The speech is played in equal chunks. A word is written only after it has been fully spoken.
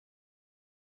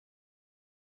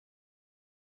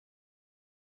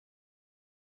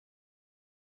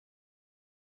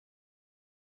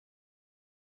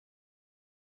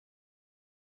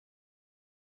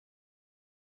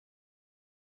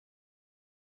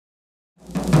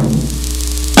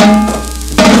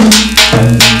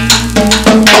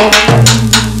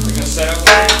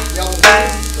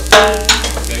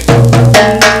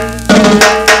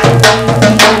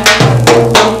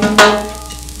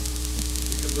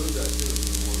move that too.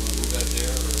 Move that there,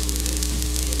 or...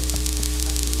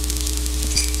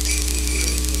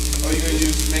 Oh, you're going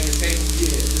to make a table?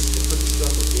 Yeah, just put the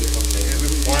stuff up there. Okay.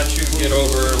 Why don't you get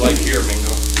over like here,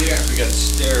 Mingo? Yeah. We got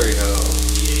stereo.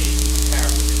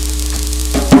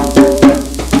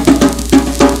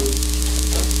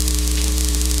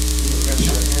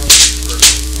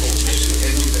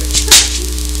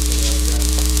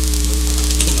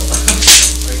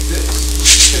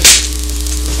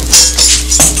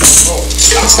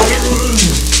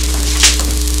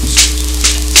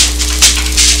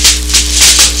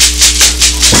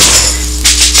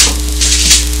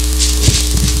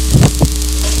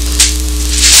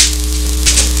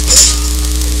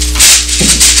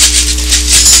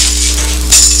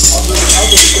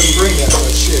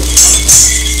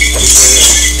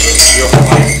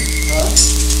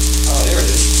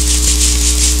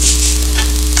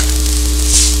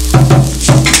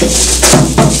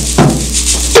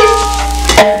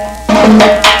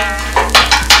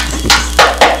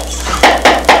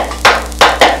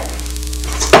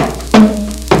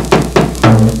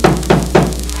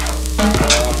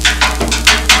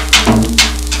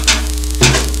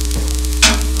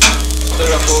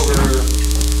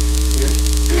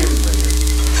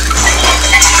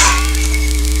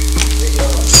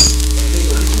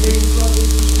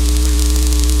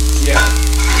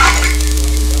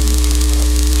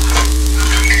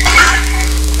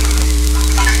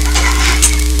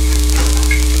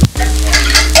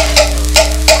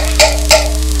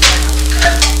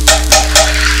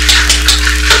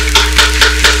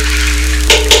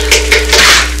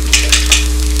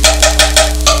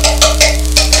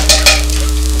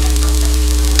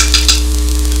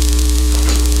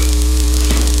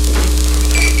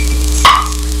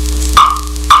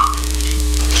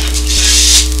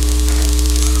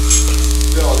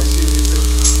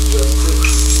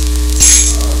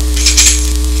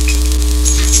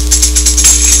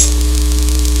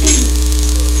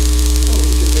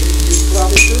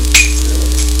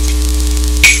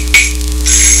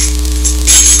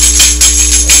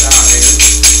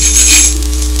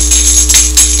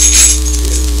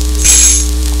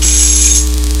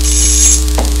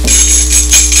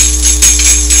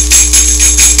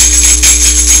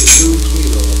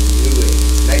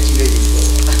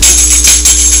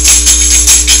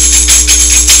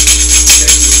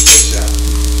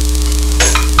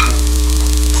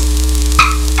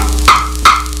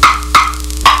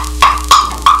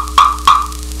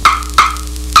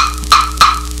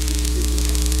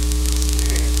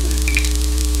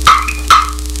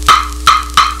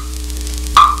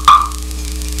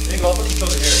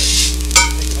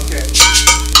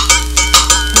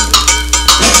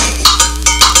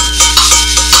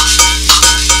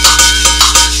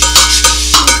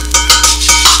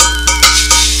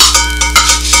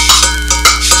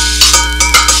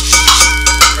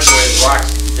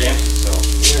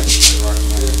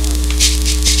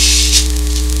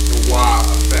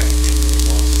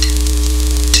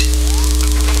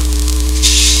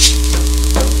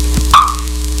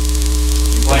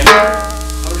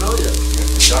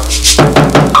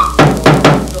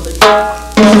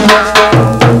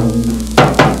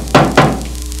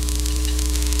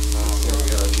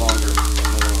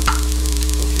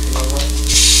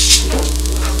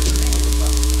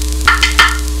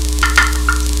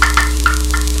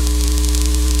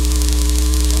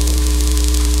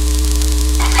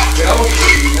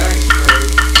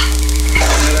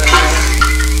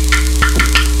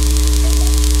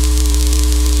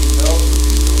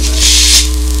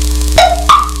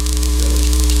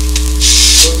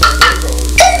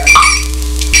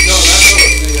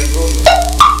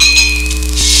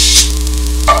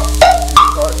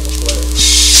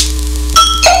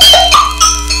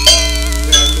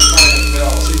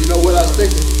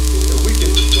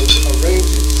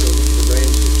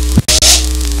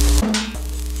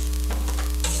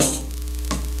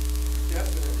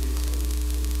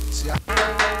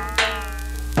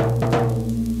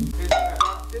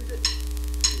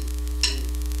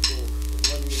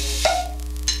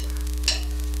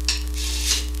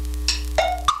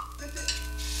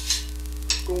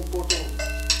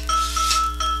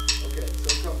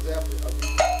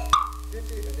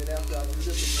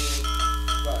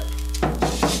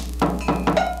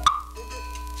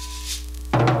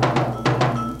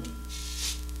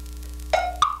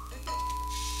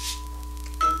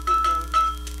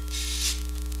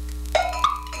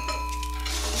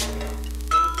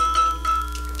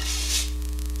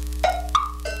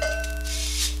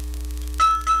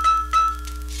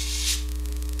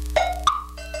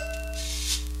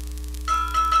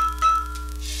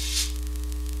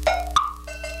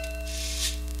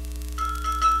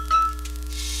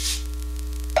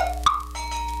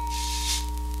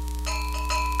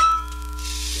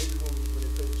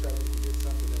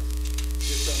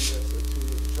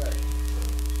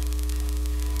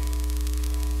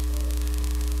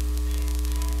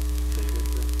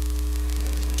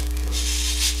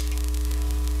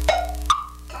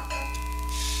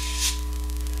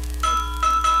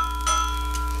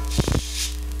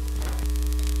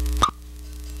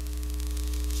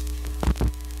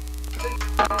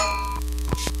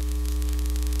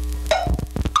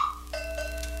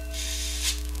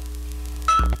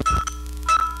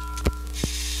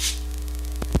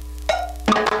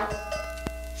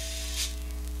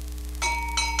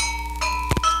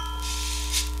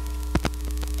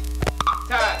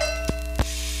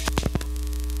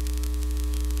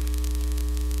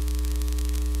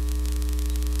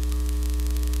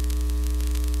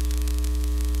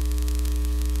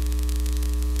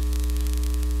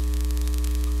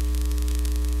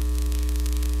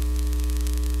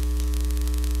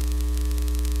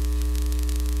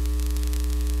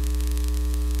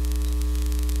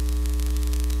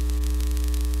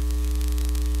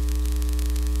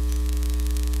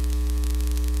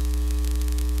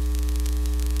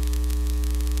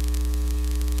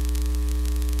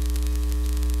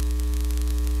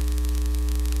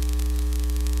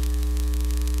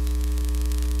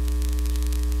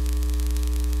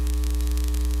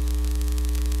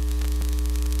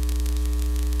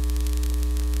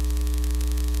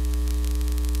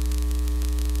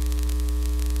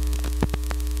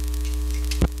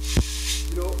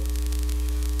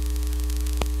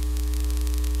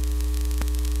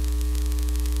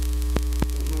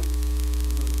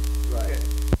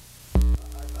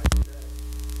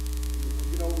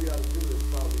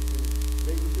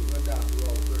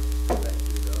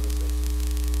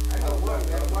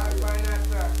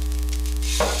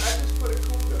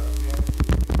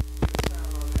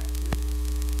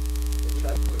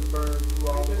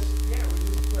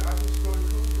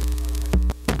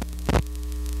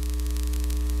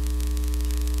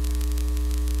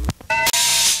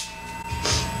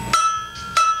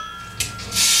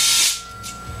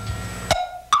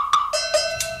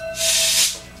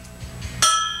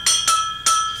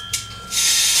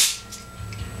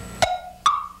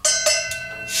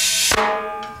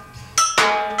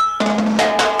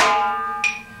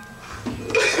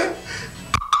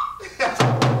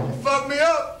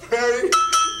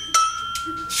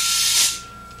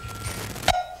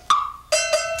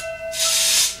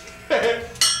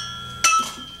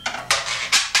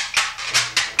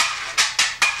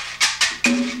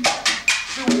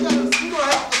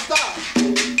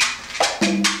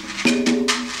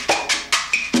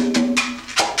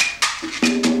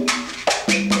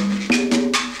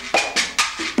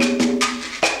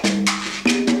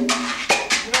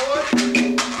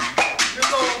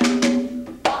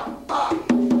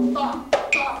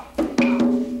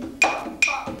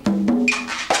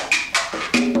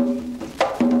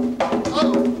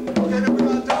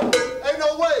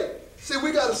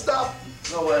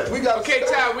 Okay,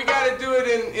 Todd, we gotta do it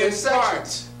in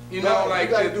parts. You know, like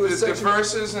the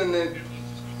verses and the...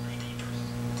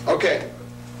 Okay,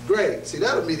 great. See,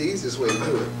 that'll be the easiest way to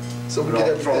do it. So we get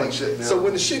everything. Shit, so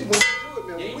when the shit, when we do it,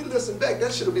 man, when we listen back,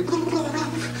 that shit'll be, it'll be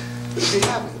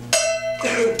happening.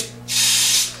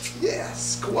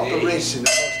 Yes, cooperation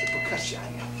amongst the percussion.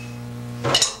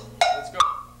 Let's go.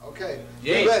 Okay,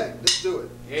 Yay. You ready? Let's do it.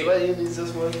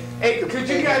 Hey, could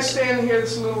you guys stand here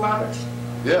just a little louder?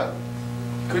 Yeah.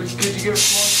 Could you give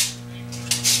us more?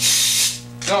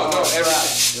 No,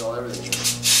 everything. You know, everything.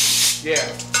 Yeah.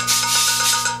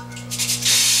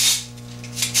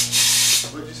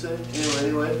 What'd you say?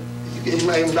 Anyway?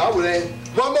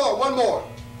 One more.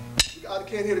 I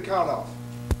can't hear the count off.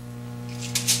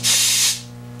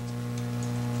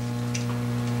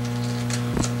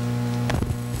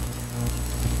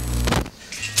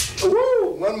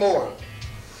 Woo! One more.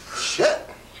 Shit.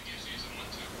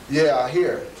 Yeah, I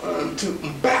hear. 1, 2,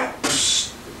 back.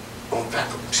 On back.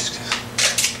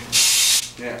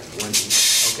 Yeah.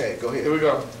 Okay, go ahead. Here we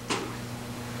go.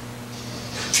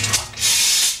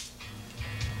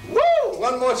 Woo!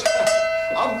 One more time.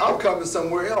 I'm coming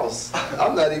somewhere else.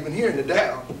 I'm not even hearing it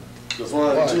down. Just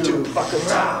one, two, fuck it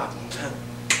up.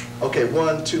 Okay,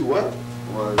 1, 2, what?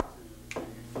 1, 2, 3,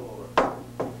 4.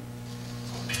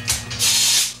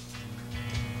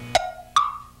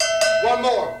 One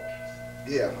more.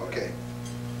 Yeah, okay.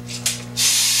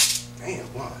 Damn,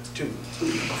 1, 2, 3,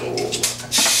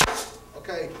 4.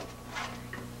 Okay.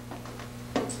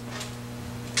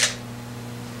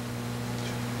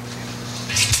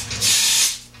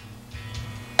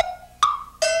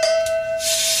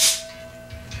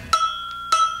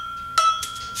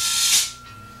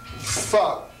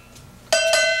 Fuck.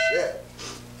 Shit.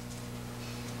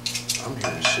 I'm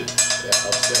hearing shit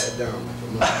upside down.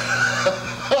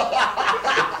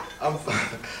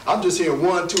 I'm just hearing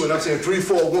 1, 2, and I'm saying 3,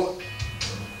 4, 1.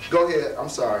 Go ahead. I'm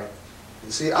sorry.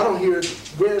 You see, I don't hear.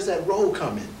 Where's that roll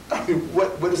coming? I mean,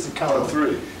 what is the count?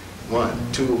 3.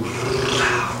 1, 2.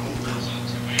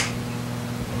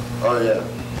 Oh yeah.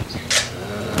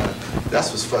 That's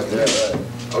what's fucking. Yeah,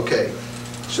 right. Okay.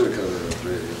 Should have come in with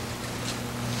 3 again.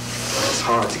 It's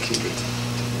hard to keep it.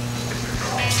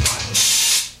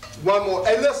 One more.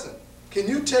 Hey, listen. Can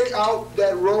you take out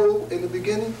that roll in the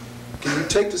beginning? Can you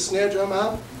take the snare drum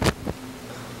out?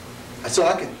 So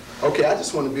I can. Okay, I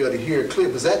just want to be able to hear it clear,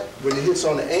 because that, when it hits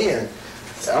on the end,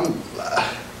 I'm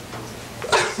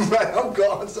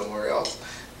going somewhere else.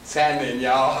 It's happening,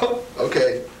 y'all.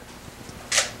 Okay.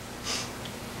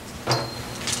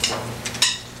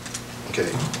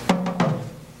 Okay.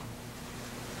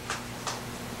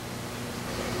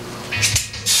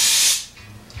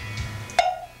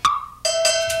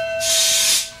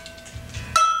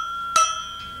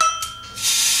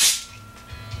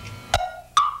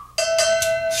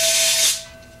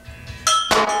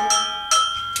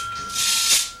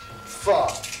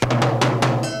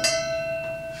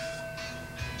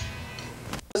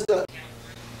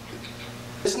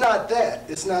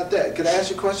 It's not that. Could I ask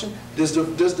you a question? Does the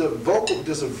vocal,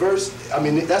 does the verse, I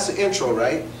mean, that's the intro,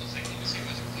 right?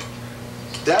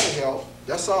 That'll help.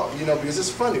 That's all, you know, because it's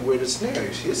funny where the snare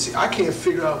is. I can't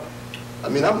figure out, I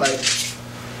mean, I'm like,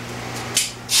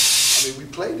 I mean, we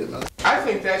played it. I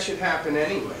think that should happen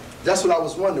anyway. That's what I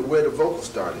was wondering, where the vocal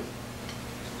started.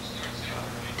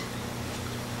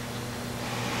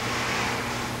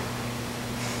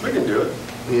 We can do it.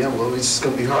 Yeah, well, it's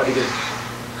going to be hard to get.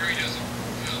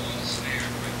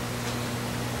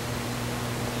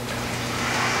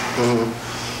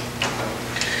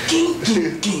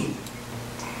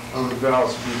 On the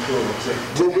valves would be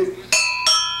cool too.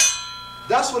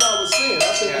 That's what I was saying. I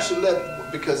think we should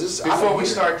let, because it's... Before we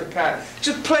start the pattern.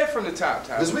 Just play from the top,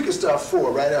 Todd. Because we can start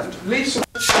 4 right after. Leave some...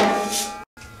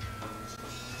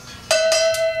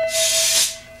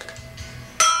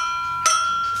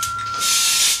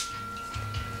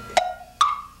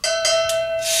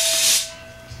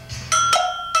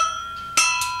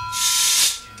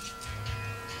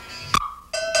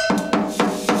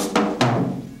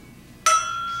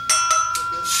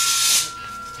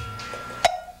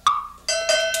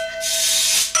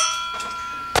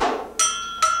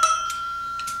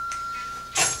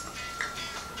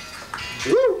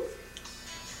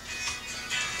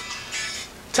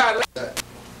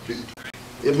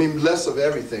 It means less of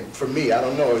everything for me. I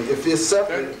don't know if it's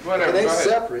separate. Whatever, if it ain't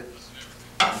separate.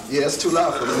 Yeah, it's too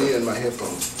loud for me and my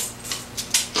headphones.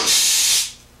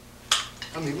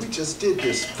 I mean, we just did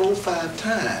this 4 or 5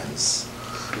 times.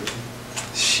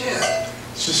 Shit.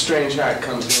 It's just strange how it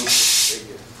comes in.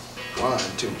 1,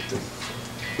 2, 3.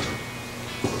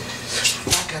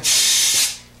 I got.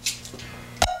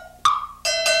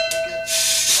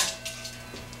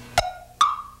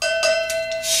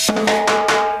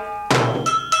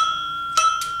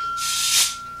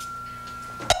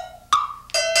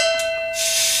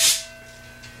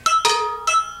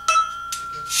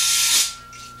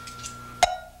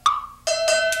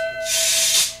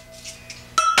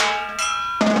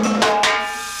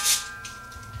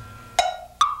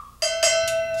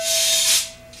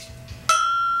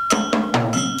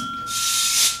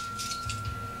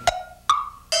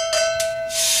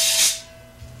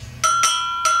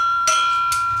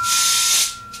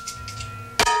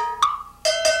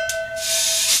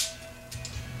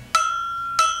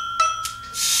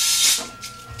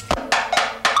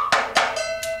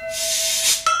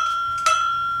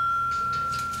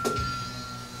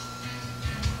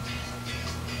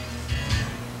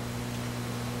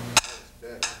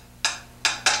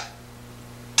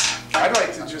 I'd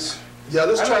like to just... Yeah,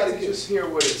 let's try to just hear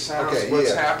what it sounds, okay, what's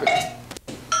yeah. happening.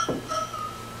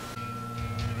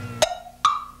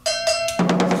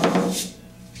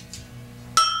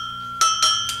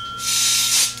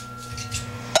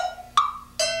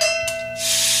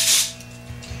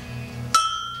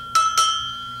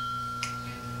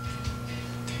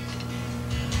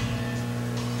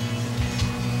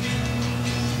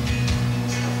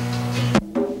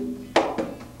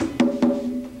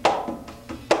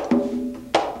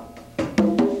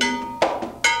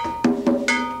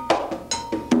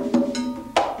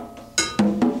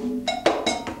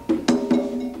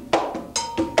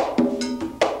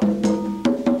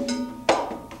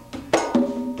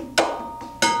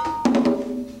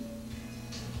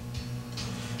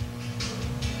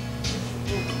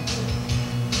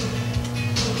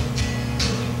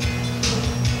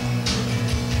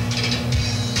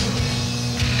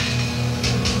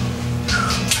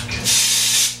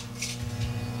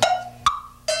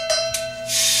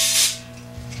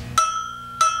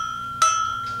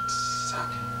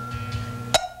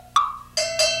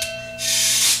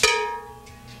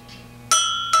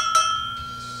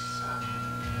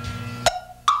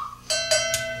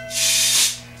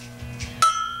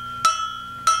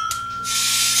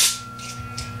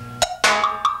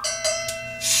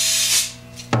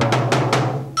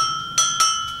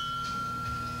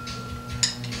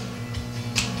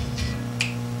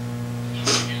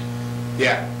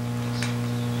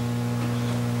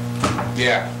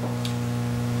 Yeah.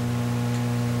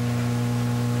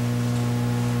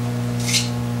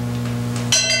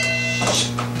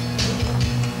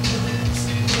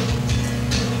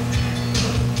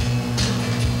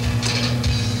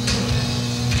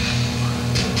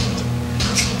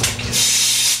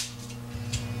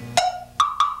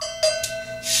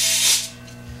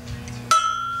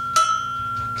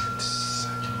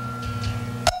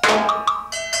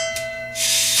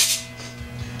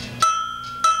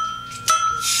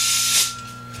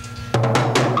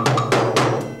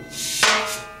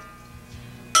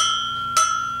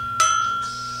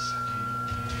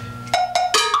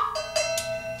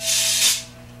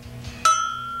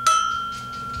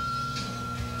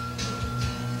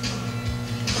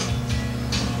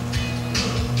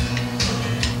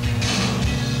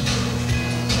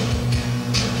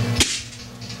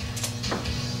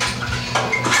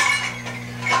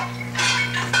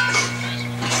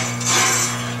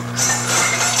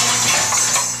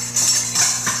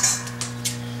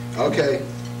 Okay.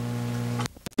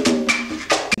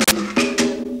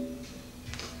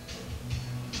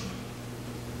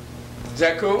 Is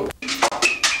that cool?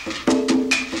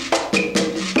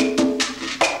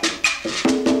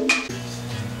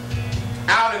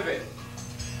 Out of it.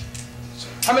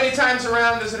 How many times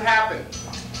around does it happen?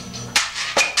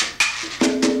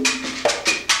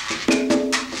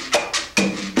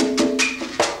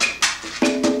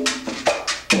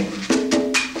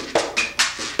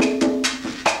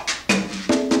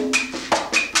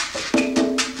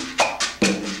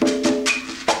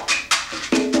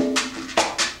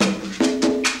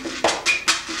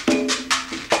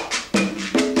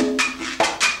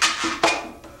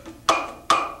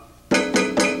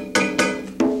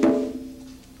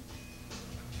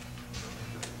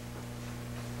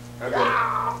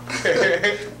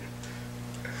 Okay.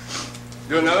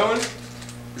 Do another one?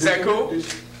 Is that cool?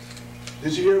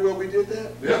 Did you hear where we did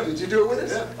that? Yeah. Did you do it with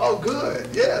us? Yeah. Oh, good.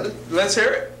 Yeah. Let's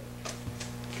hear it.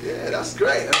 Yeah, that's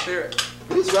great. Let's hear it.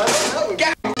 He's right on that one.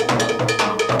 Yeah.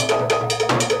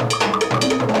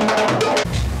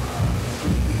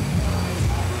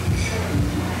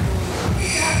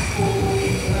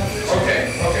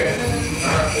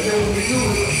 And then when we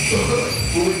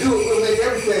do it, we'll make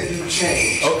everything do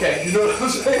change. Okay. You know what I'm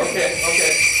saying? Okay,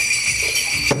 okay.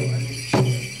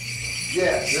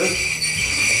 Yes.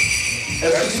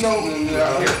 As you know,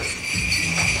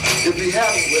 if we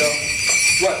haven't, well,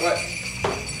 What?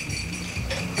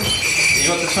 You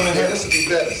want this one in yeah, here? this will be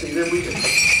better. See, then we can,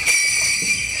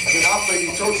 then I'll play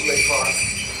the totally part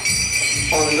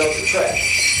on another track.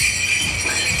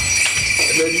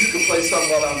 And then you can play something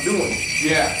while I'm doing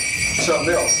Yeah. something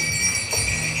else.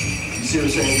 You see what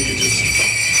I'm saying? We could just...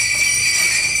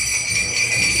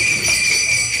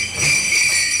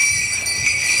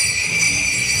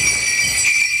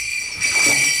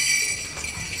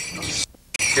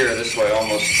 Here, this way,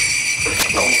 almost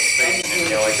facing it,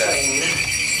 you know, like that.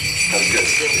 That's good.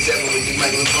 Is that what we do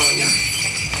microphone?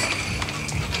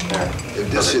 There. If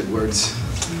this shit works.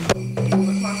 You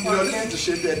know, this is the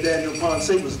shit that Daniel Ponce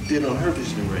did on her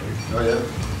vision right here. Oh, yeah?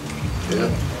 Yeah.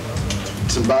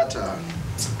 Some bata.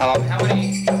 How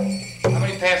many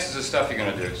passes of stuff are you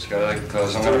gonna do, Scott?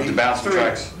 Because I'm gonna have to bounce the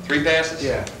tracks. 3 passes?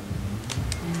 Yeah.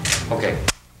 Okay.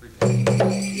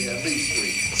 Yeah, at least 3.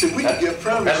 See, we can get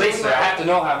from At least I have to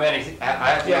know how many. I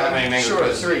have to know how many mingles.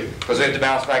 Sure, 3. Because we have to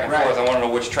bounce back and forth. I want to know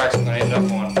which tracks I'm gonna end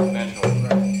up on eventually.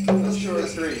 Let's sure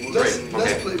 3. Let's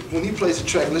play, when he plays the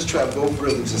track, let's try both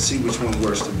rhythms and see which one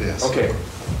works the best. Okay.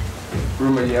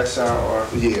 Rumor yes sound or...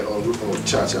 Yeah, or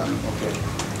cha-cha. Okay.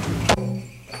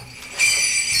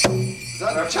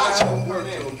 That cha-cha work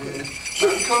though, man. But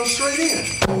it comes straight in.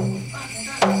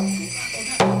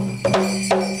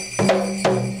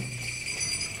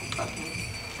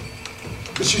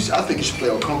 But I think you should play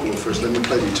Okonkwo first. Let me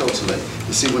play the totally.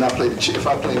 You see, when I play if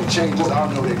I play the changes, I'll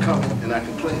know they're coming and I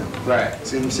can play them. Right.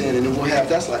 See what I'm saying? And then we'll have,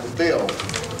 that's like a bell.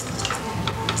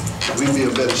 We'll be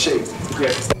in better shape.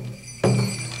 Okay.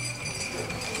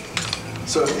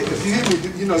 So if you hear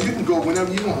me, you know, you can go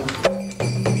whenever you want.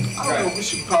 I don't know, we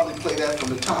should probably play that from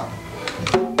the top.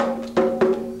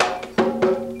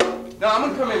 No, I'm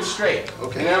gonna come in straight.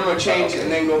 Okay. And then I'm gonna change it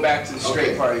and then go back to the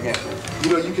straight part again.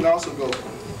 You know, you can also go.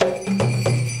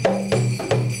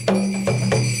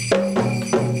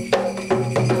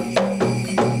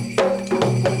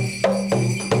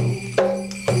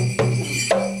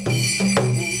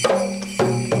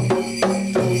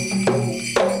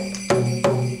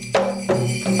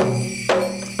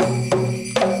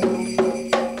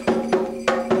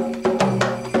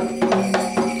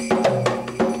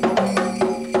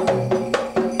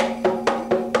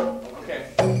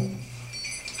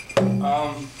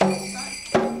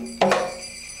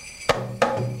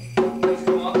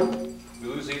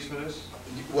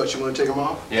 What, you want to take them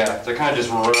off? Yeah, they're kind of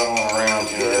just rattling around.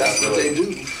 You know, Yeah, that's what they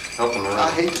do. Help them around. I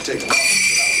hate to take them off,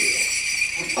 but I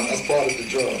will. That's part of the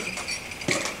job.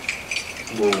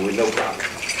 Well, with no problem.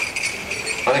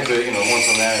 I think that, you know, once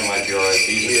on that, it might be all right.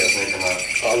 These are just making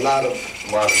a lot of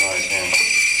noise, yeah.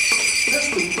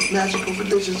 That's the magical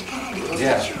religious power.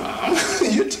 Yeah.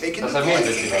 You're taking That's it. what I mean,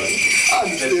 that, you know. I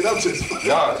understand. I'm just.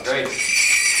 No, it's great.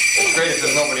 It's great if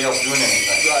there's nobody else doing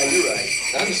anything. Right, you're right.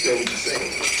 I understand what you're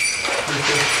saying.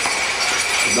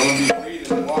 Don't be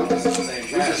breathing and walking at the same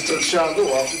time. We just took Shango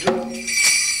off the drum.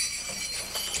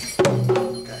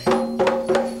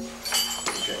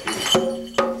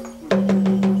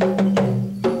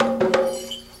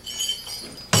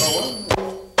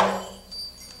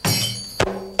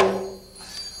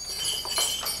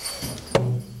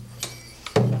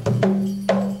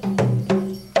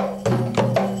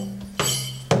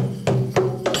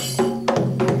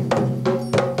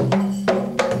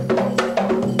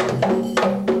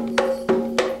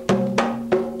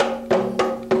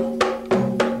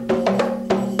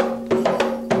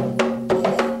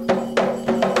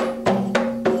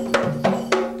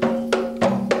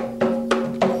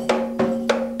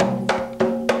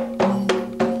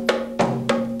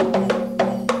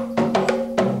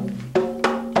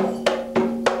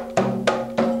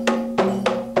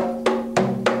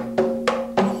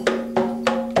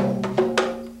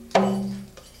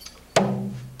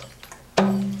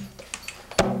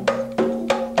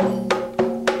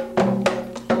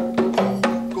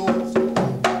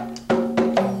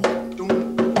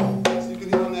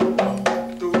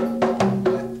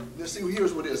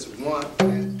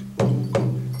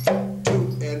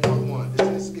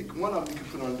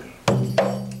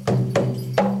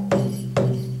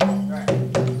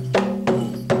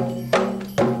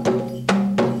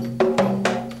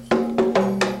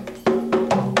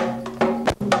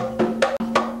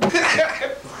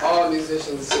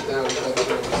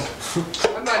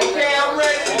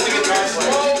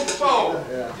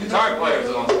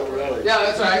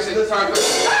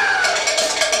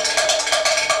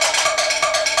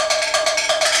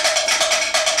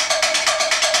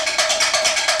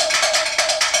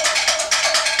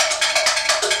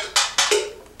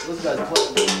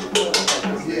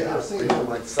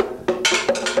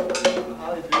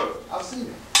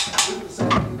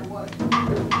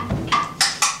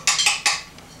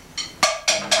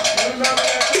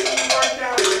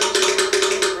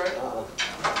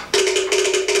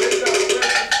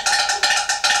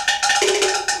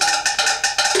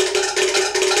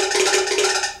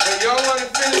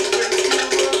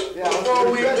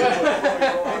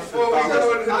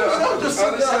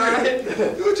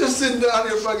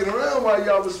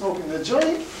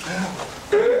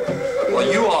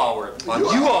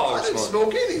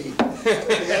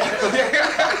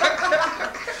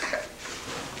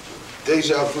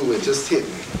 Deja vu, it just hit me.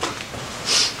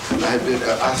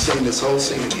 I've seen this whole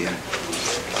scene again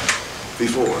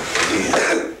before.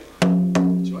 Yeah.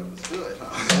 Joint was good,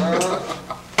 huh?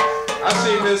 I've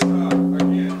seen this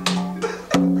again.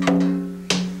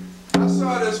 I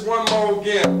saw this one more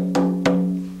again.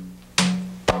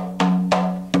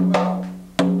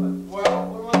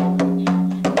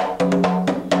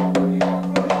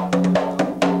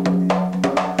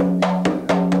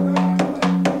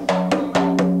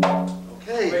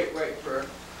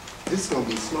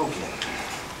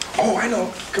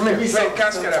 Come here, you guys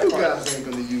ain't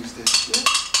gonna use this.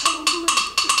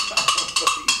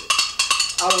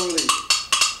 I don't believe it.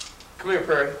 Come here,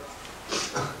 Prairie.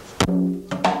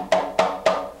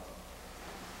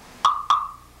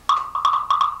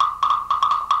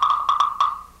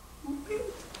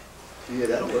 Yeah,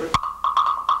 that'll work.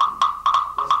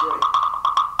 That's great.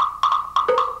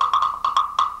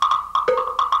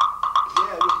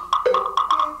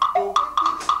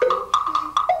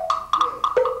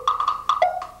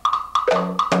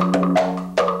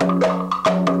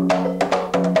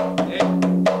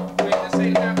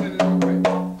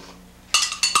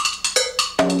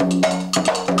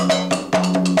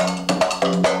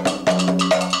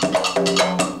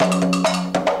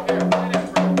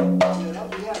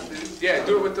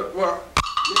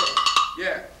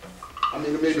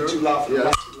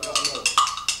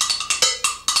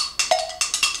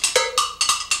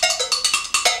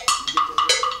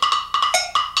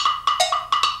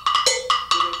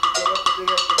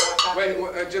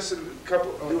 Just a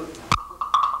couple.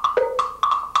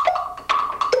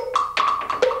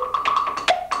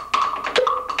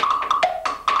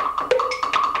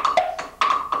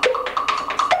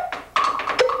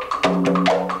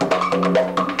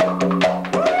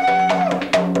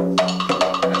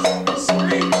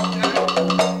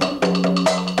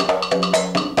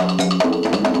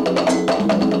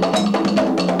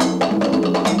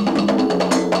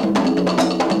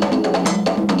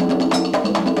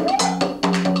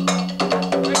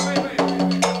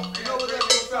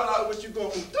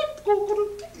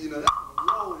 know, that's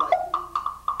gonna roll like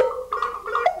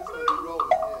it's gonna be rolling,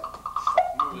 yeah.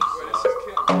 This is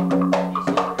killing.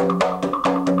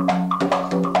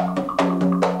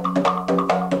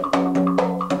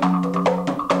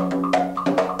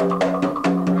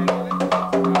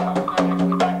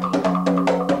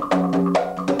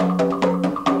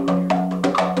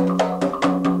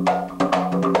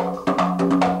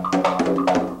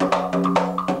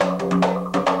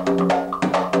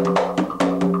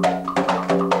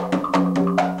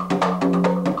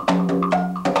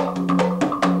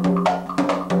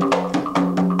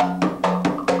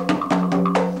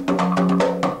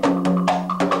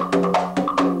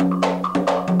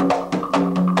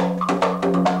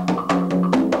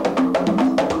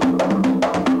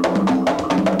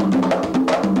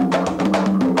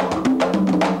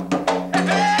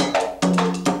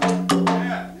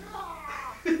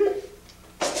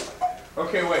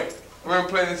 Okay, wait. We're gonna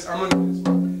play this. I'm gonna do this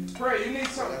one. Pray, you need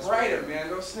something brighter, man.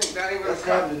 Those snakes, that ain't gonna That's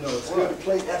cut. hard to know. It's good to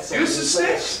play that song. Use the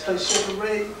sticks. Play Shaker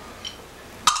Ray.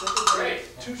 Shaker Ray. Ray.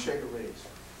 2 Shaker Rays.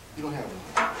 You don't have one.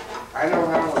 I know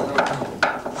how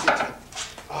one.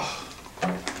 Oh.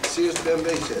 See, it's them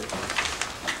bass head.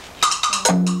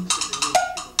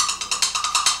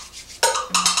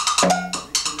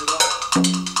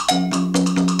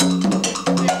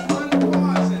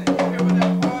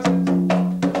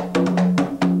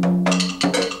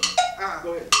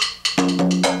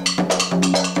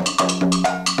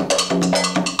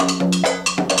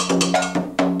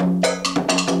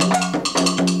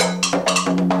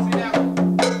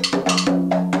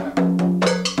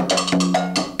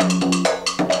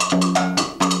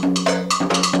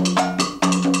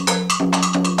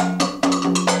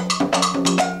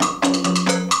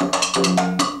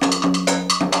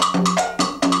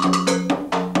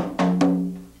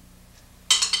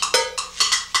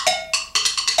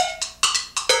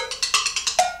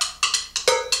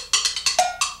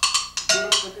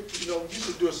 You know, you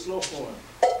could do a slow form.